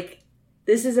 Like,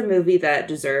 this is a movie that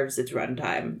deserves its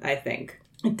runtime, I think.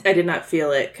 I did not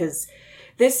feel it because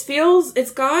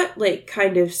it's got like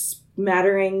kind of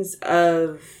smatterings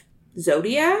of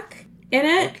Zodiac in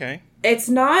it. Okay. It's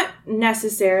not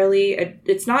necessarily,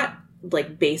 it's not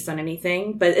like based on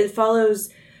anything, but it follows,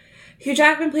 Hugh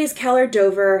Jackman plays Keller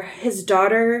Dover. His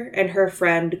daughter and her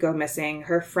friend go missing.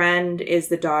 Her friend is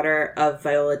the daughter of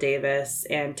Viola Davis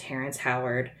and Terrence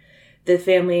Howard. The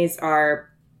families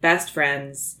are best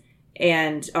friends,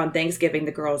 and on Thanksgiving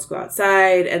the girls go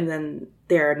outside and then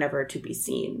they're never to be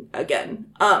seen again.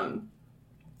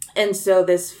 And so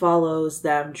this follows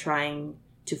them trying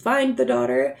to find the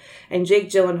daughter, and Jake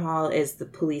Gyllenhaal is the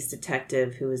police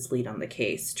detective who is lead on the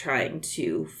case, trying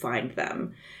to find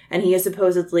them. And he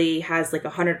supposedly has like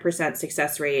 100%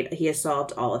 success rate. He has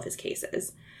solved all of his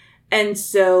cases. And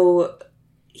so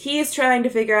he is trying to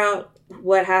figure out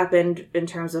what happened in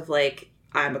terms of like,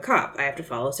 I'm a cop, I have to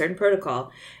follow a certain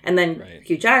protocol. And then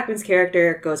Hugh Jackman's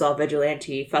character goes all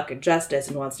vigilante, fucking justice,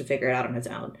 and wants to figure it out on his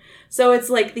own. So it's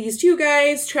like these two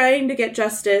guys trying to get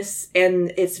justice,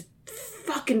 and it's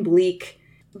fucking bleak,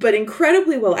 but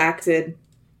incredibly well acted,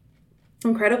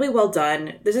 incredibly well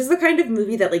done. This is the kind of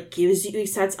movie that like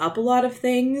sets up a lot of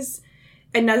things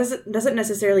and doesn't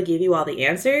necessarily give you all the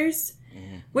answers,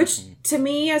 which to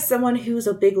me, as someone who's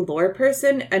a big lore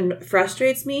person, and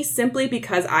frustrates me simply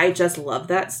because I just love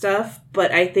that stuff,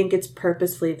 but I think it's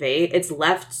purposefully vague. It's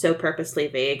left so purposely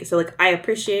vague. So like, I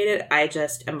appreciate it. I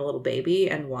just am a little baby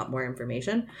and want more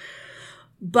information,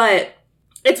 but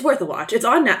it's worth a watch. It's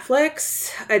on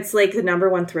Netflix. It's like the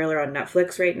 #1 thriller on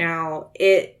Netflix right now.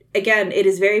 It again, it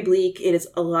is very bleak.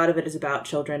 A lot of it is about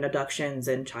children abductions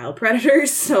and child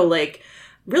predators. So like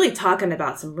really talking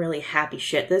about some really happy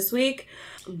shit this week.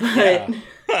 But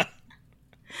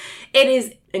it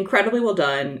is incredibly well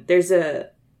done.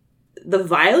 The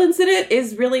violence in it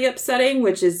is really upsetting,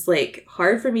 which is like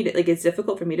hard for me to, like, it's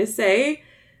difficult for me to say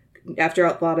after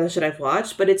a lot of the shit I've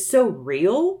watched, but it's so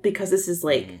real because this is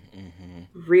like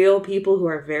real people who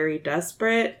are very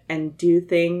desperate and do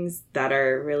things that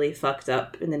are really fucked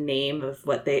up in the name of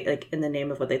what they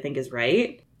think is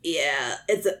right. Yeah,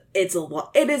 it's a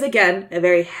lot. It is, again, a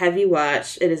very heavy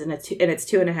watch. It is and it's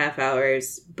 2.5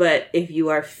 hours. But if you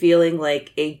are feeling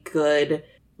like a good,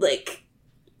 like,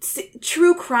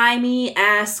 true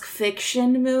crimey-esque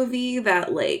fiction movie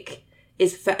that like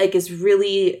is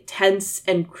really tense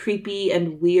and creepy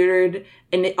and weird,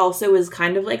 and it also is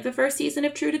kind of like the first season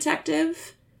of True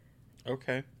Detective.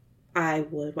 Okay. I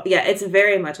would, yeah, it's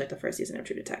very much like the first season of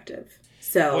True Detective.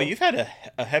 So, well, you've had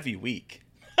a heavy week.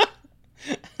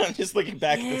 I'm just looking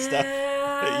back at the stuff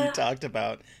that you talked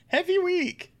about. Heavy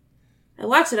week. I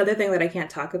watched another thing that I can't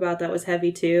talk about that was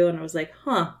heavy too, and I was like,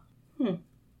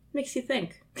 makes you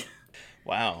think.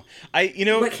 Wow.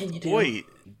 What can you do? Boy,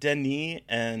 Denis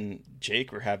and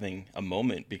Jake were having a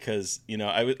moment because,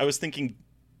 I was thinking,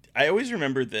 I always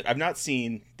remember that I've not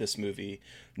seen this movie,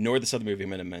 nor this other movie I'm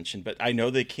going to mention, but I know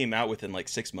they came out within like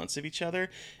 6 months of each other,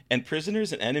 and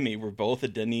Prisoners and Enemy were both a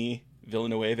Denis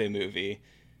Villeneuve movie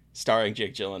starring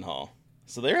Jake Gyllenhaal.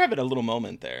 So they're having a little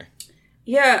moment there.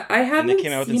 Yeah, I haven't And they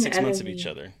came out within seen 6 months of each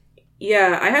other.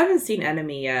 Yeah, I haven't seen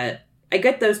Enemy yet. I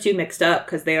get those two mixed up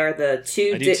because they are the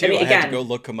two. I do too. I had to go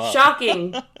look them up.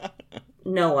 Shocking.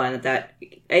 No one but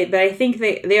I think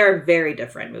they are very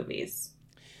different movies.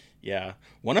 Yeah,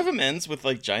 one of them ends with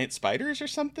like giant spiders or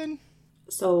something.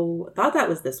 So I thought that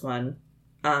was this one.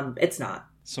 It's not.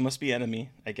 So it must be Enemy,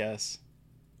 I guess.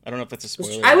 I don't know if that's a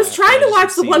spoiler. I was trying to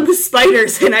watch the one with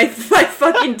spiders, and I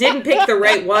fucking didn't pick the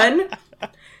right one.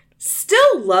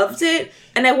 Still loved it,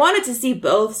 and I wanted to see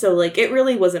both, so like it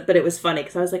really wasn't, but it was funny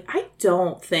because I was like, I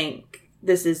don't think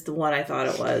this is the one I thought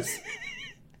it was.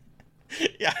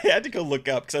 Yeah, I had to go look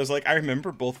up because I was like, I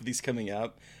remember both of these coming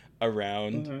out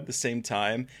around the same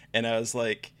time, and I was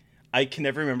like, I can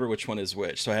never remember which one is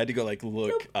which, so I had to go like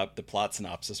look up the plot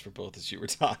synopsis for both as you were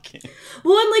talking.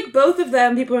 Well, and like both of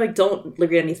them, people are like, don't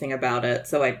look at anything about it,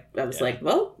 so I was like,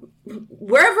 well,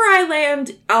 wherever I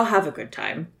land, I'll have a good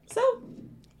time. So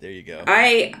there you go.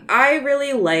 I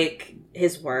really like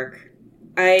his work.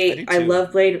 I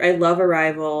love I love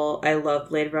Arrival. I love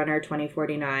Blade Runner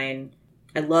 2049.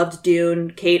 I loved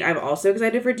Dune. Kate, I'm also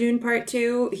excited for Dune Part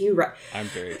 2. I'm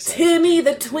very excited. Timmy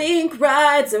the Twink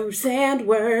rides a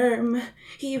sandworm.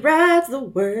 He rides the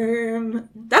worm.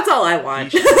 That's all I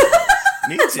want.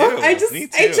 Me too. I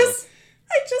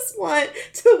just want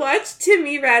to watch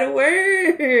Timmy ride a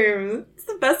worm. It's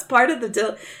the best part of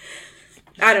the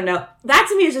I don't know. That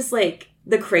to me is just like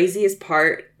the craziest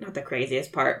part, not the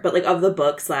craziest part, but like of the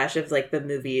book / of like the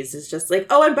movies is just like,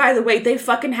 oh, and by the way, they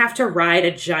fucking have to ride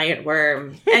a giant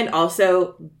worm. And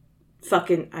also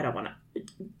fucking, I don't want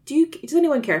to, does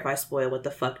anyone care if I spoil what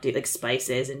the fuck like Spice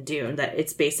is in Dune? That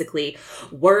it's basically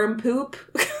worm poop.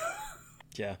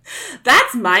 Yeah.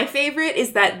 That's my favorite,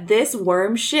 is that this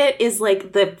worm shit is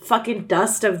like the fucking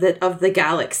dust of the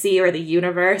galaxy or the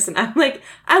universe. And I'm like,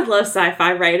 I love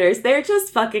sci-fi writers. They're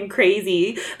just fucking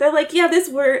crazy. They're like, yeah,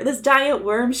 this giant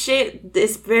worm shit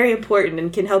is very important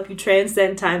and can help you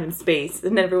transcend time and space.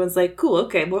 And everyone's like, cool,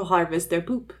 okay, we'll harvest their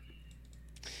poop.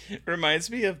 It reminds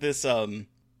me of this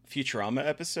Futurama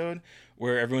episode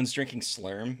where everyone's drinking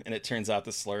Slurm, and it turns out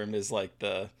the Slurm is like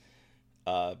the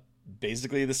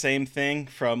basically the same thing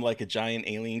from like a giant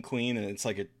alien queen, and it's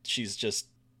like she's just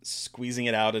squeezing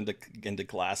it out into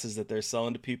glasses that they're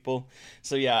selling to people.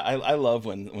 So yeah, I love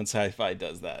when sci-fi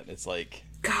does that. It's like,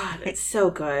 God, it's so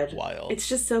good. Wild. It's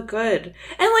just so good.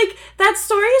 And like that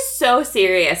story is so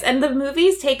serious, and the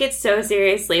movies take it so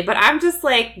seriously, but I'm just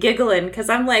like giggling because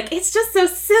I'm like, it's just so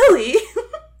silly.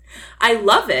 I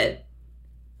love it.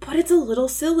 But it's a little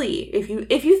silly. If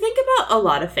you think about a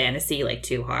lot of fantasy like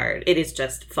too hard, it is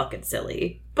just fucking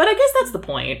silly. But I guess that's the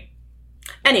point.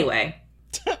 Anyway.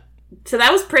 So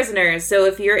that was Prisoners. So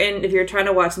if you're trying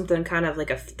to watch something kind of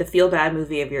like the feel bad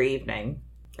movie of your evening,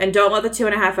 and don't let the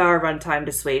 2.5 hour runtime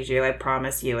dissuade you, I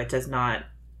promise you it does not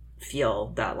feel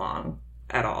that long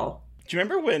at all. Do you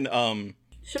remember when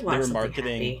should watch they were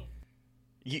marketing happy.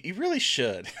 You really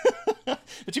should. But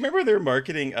do you remember they were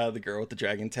marketing The Girl with the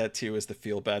Dragon Tattoo as the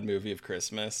feel-bad movie of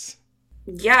Christmas?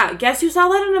 Yeah, guess who saw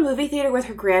that in a movie theater with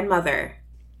her grandmother?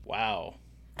 Wow.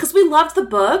 Because we loved the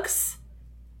books,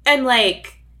 and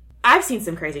like, I've seen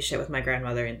some crazy shit with my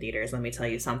grandmother in theaters, let me tell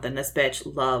you something. This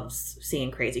bitch loves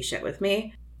seeing crazy shit with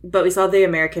me. But we saw the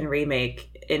American remake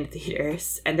in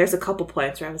theaters, and there's a couple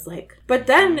points where I was like... But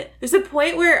then, there's a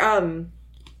point where,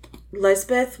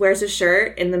 Lisbeth wears a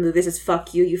shirt in the movie that says,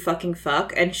 fuck you, you fucking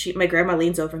fuck, and my grandma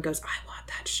leans over and goes, I want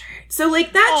that shirt. So,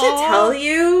 like, that should tell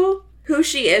you who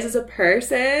she is as a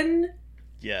person.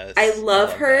 Yes. I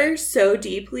love her so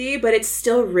deeply, but it's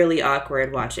still really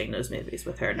awkward watching those movies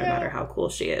with her, no matter how cool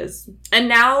she is. And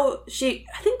now I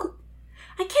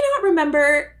cannot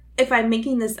remember if I'm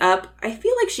making this up. I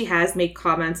feel like she has made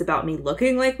comments about me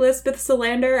looking like Lisbeth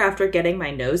Salander after getting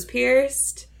my nose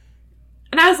pierced.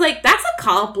 And I was like, that's a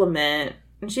compliment.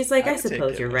 And she's like, I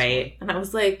suppose you're right. And I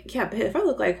was like, yeah, but if I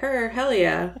look like her, hell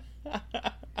yeah.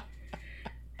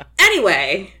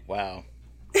 Anyway. Wow.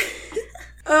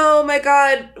 Oh my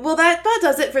god. Well, that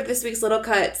does it for this week's Little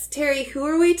Cuts. Terry, who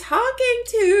are we talking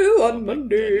to on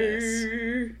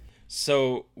Monday?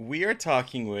 So we are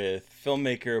talking with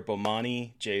filmmaker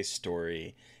Bomani J.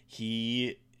 Story.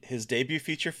 His debut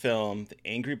feature film, The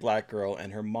Angry Black Girl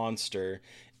and Her Monster,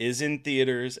 is in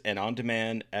theaters and on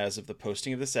demand as of the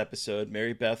posting of this episode.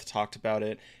 Mary Beth talked about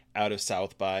it out of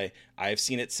South by. I've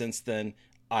seen it since then.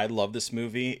 I love this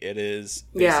movie. It is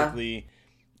basically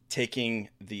taking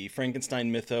the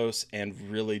Frankenstein mythos and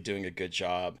really doing a good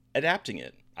job adapting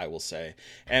it, I will say.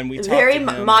 And we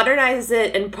modernize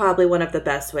it in probably one of the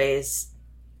best ways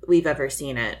we've ever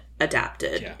seen it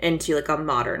adapted into like a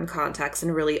modern context,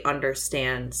 and really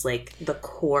understands like the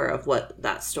core of what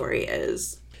that story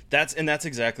is. That's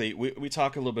exactly, we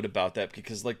talk a little bit about that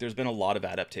because like there's been a lot of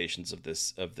adaptations of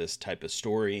this type of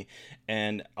story,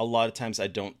 and a lot of times I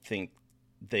don't think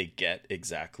they get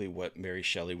exactly what Mary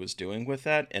Shelley was doing with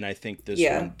that, and I think this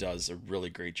one does a really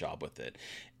great job with it.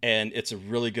 And it's a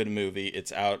really good movie.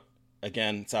 It's out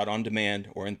on demand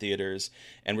or in theaters,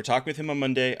 and we're talking with him on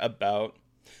Monday about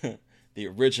the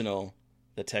original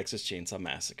The Texas Chainsaw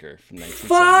Massacre from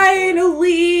 1974.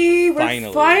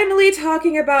 We're finally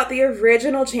talking about the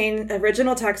original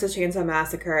Texas Chainsaw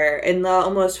Massacre. In the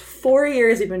almost 4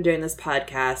 years we've been doing this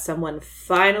podcast, someone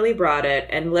finally brought it,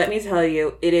 and let me tell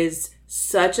you, it is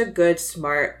such a good,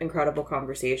 smart, incredible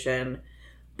conversation.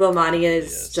 Bomani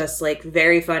is just like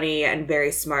very funny and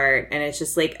very smart, and it's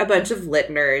just like a bunch of lit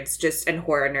nerds and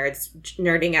horror nerds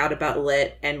nerding out about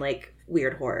lit and like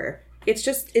weird horror.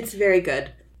 It's very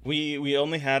good. We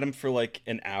only had him for like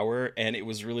an hour, and it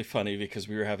was really funny because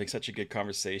we were having such a good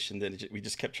conversation that we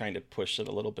just kept trying to push it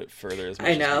a little bit further as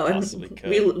much as we possibly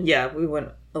could. We went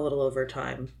a little over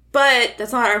time. But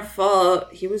that's not our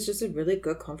fault. He was just a really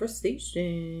good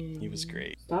conversation. He was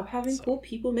great. Stop having cool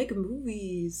people make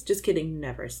movies. Just kidding.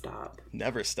 Never stop.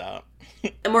 Never stop.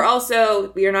 And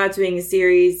we are not doing a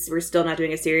series. We're still not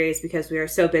doing a series because we are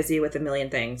so busy with a million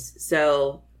things.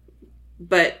 So...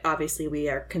 But obviously we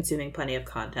are consuming plenty of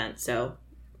content, so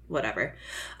whatever.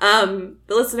 The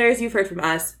listeners, you've heard from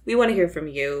us. We want to hear from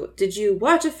you. Did you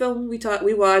watch a film we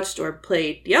watched, or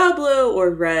played Diablo,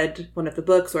 or read one of the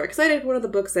books, or excited for one of the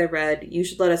books I read? You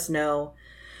should let us know.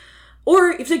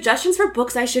 Or if you have suggestions for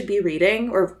books I should be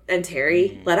reading, and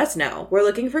Terry, let us know. We're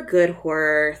looking for good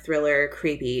horror, thriller,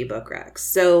 creepy book recs.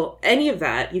 So any of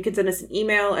that, you can send us an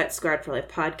email at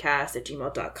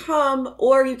scarredforlifepodcast@gmail.com,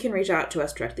 or you can reach out to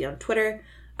us directly on Twitter.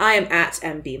 I am at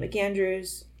MB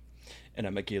McAndrews. And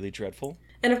I'm at Gaily Dreadful.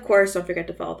 And of course, don't forget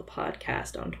to follow the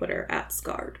podcast on Twitter at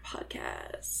Scarred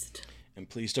Podcast. And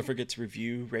please don't forget to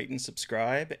review, rate, and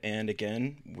subscribe. And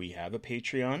again, we have a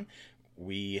Patreon.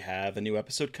 We have a new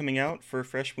episode coming out for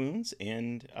Fresh Wounds,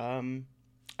 and I'm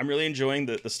really enjoying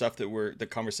the stuff the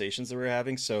conversations that we're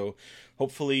having. So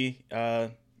hopefully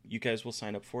you guys will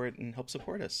sign up for it and help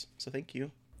support us. So thank you.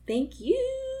 Thank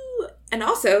you. And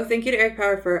also, thank you to Eric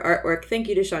Power for our artwork. Thank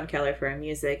you to Sean Keller for our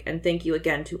music. And thank you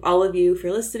again to all of you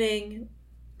for listening.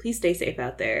 Please stay safe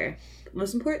out there. But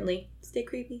most importantly, stay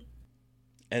creepy.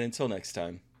 And until next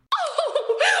time.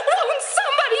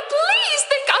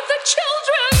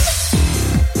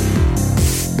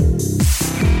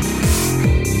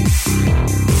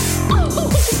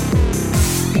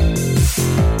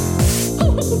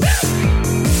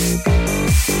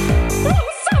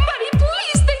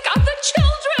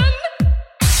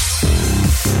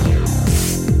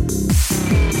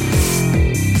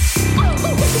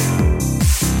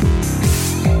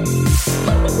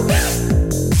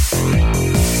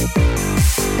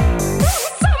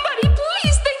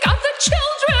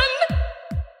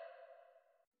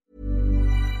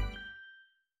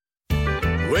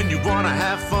 When you want to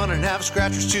have fun and have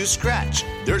scratchers to scratch,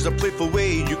 there's a playful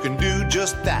way you can do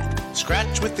just that.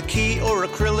 Scratch with the key or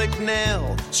acrylic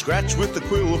nail. Scratch with the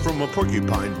quill from a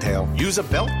porcupine tail. Use a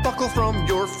belt buckle from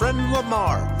your friend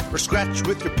Lamar. Or scratch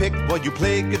with your pick while you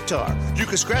play guitar. You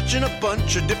can scratch in a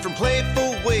bunch of different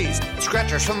playful ways.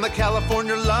 Scratchers from the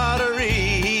California Lottery.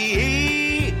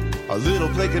 A little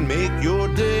play can make your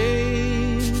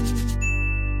day.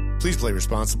 Please play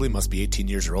responsibly. Must be 18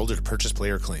 years or older to purchase, play,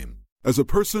 or claim. As a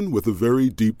person with a very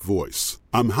deep voice,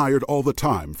 I'm hired all the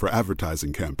time for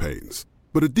advertising campaigns.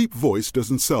 But a deep voice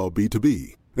doesn't sell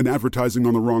B2B, and advertising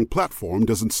on the wrong platform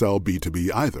doesn't sell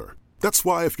B2B either. That's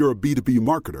why if you're a B2B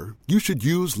marketer, you should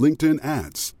use LinkedIn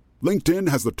ads. LinkedIn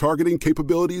has the targeting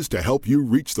capabilities to help you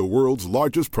reach the world's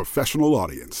largest professional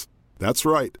audience. That's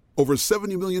right, over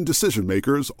 70 million decision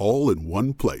makers all in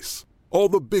one place. All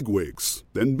the big wigs,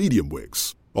 then medium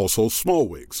wigs, also small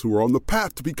wigs who are on the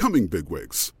path to becoming big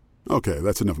wigs. Okay,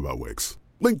 that's enough about wigs.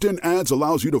 LinkedIn ads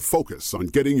allows you to focus on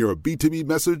getting your B2B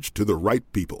message to the right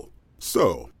people.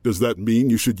 So, does that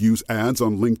mean you should use ads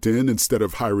on LinkedIn instead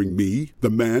of hiring me, the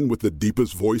man with the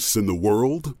deepest voice in the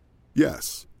world?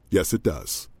 Yes. Yes, it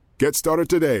does. Get started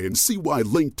today and see why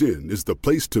LinkedIn is the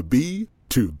place to be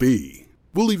to be.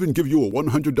 We'll even give you a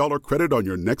 $100 credit on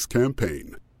your next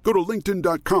campaign. Go to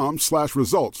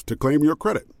linkedin.com/results to claim your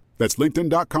credit. That's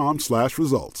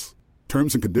linkedin.com/results.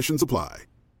 Terms and conditions apply.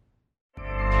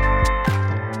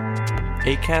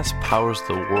 Acast powers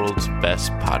the world's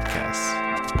best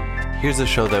podcasts. Here's a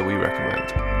show that we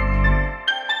recommend.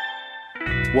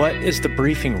 What is the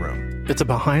briefing room? It's a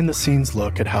behind-the-scenes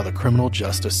look at how the criminal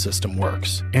justice system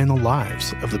works and the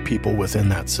lives of the people within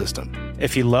that system.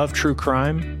 If you love true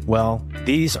crime, well,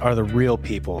 these are the real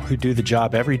people who do the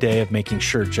job every day of making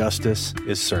sure justice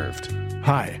is served.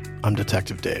 Hi, I'm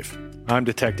Detective Dave. I'm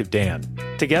Detective Dan.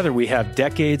 Together, we have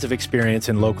decades of experience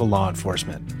in local law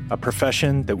enforcement, a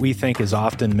profession that we think is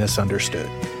often misunderstood.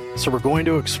 So we're going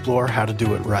to explore how to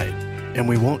do it right, and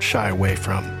we won't shy away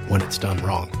from when it's done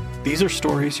wrong. These are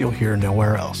stories you'll hear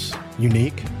nowhere else.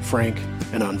 Unique, frank,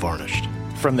 and unvarnished.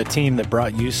 From the team that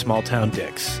brought you Small Town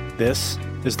Dicks, this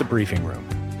is The Briefing Room.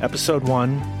 Episode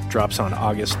 1 drops on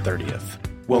August 30th.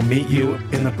 We'll meet you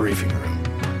in the briefing room.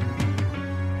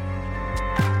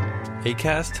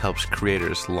 Acast helps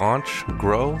creators launch,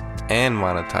 grow, and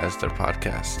monetize their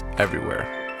podcasts everywhere.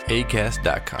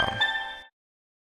 Acast.com.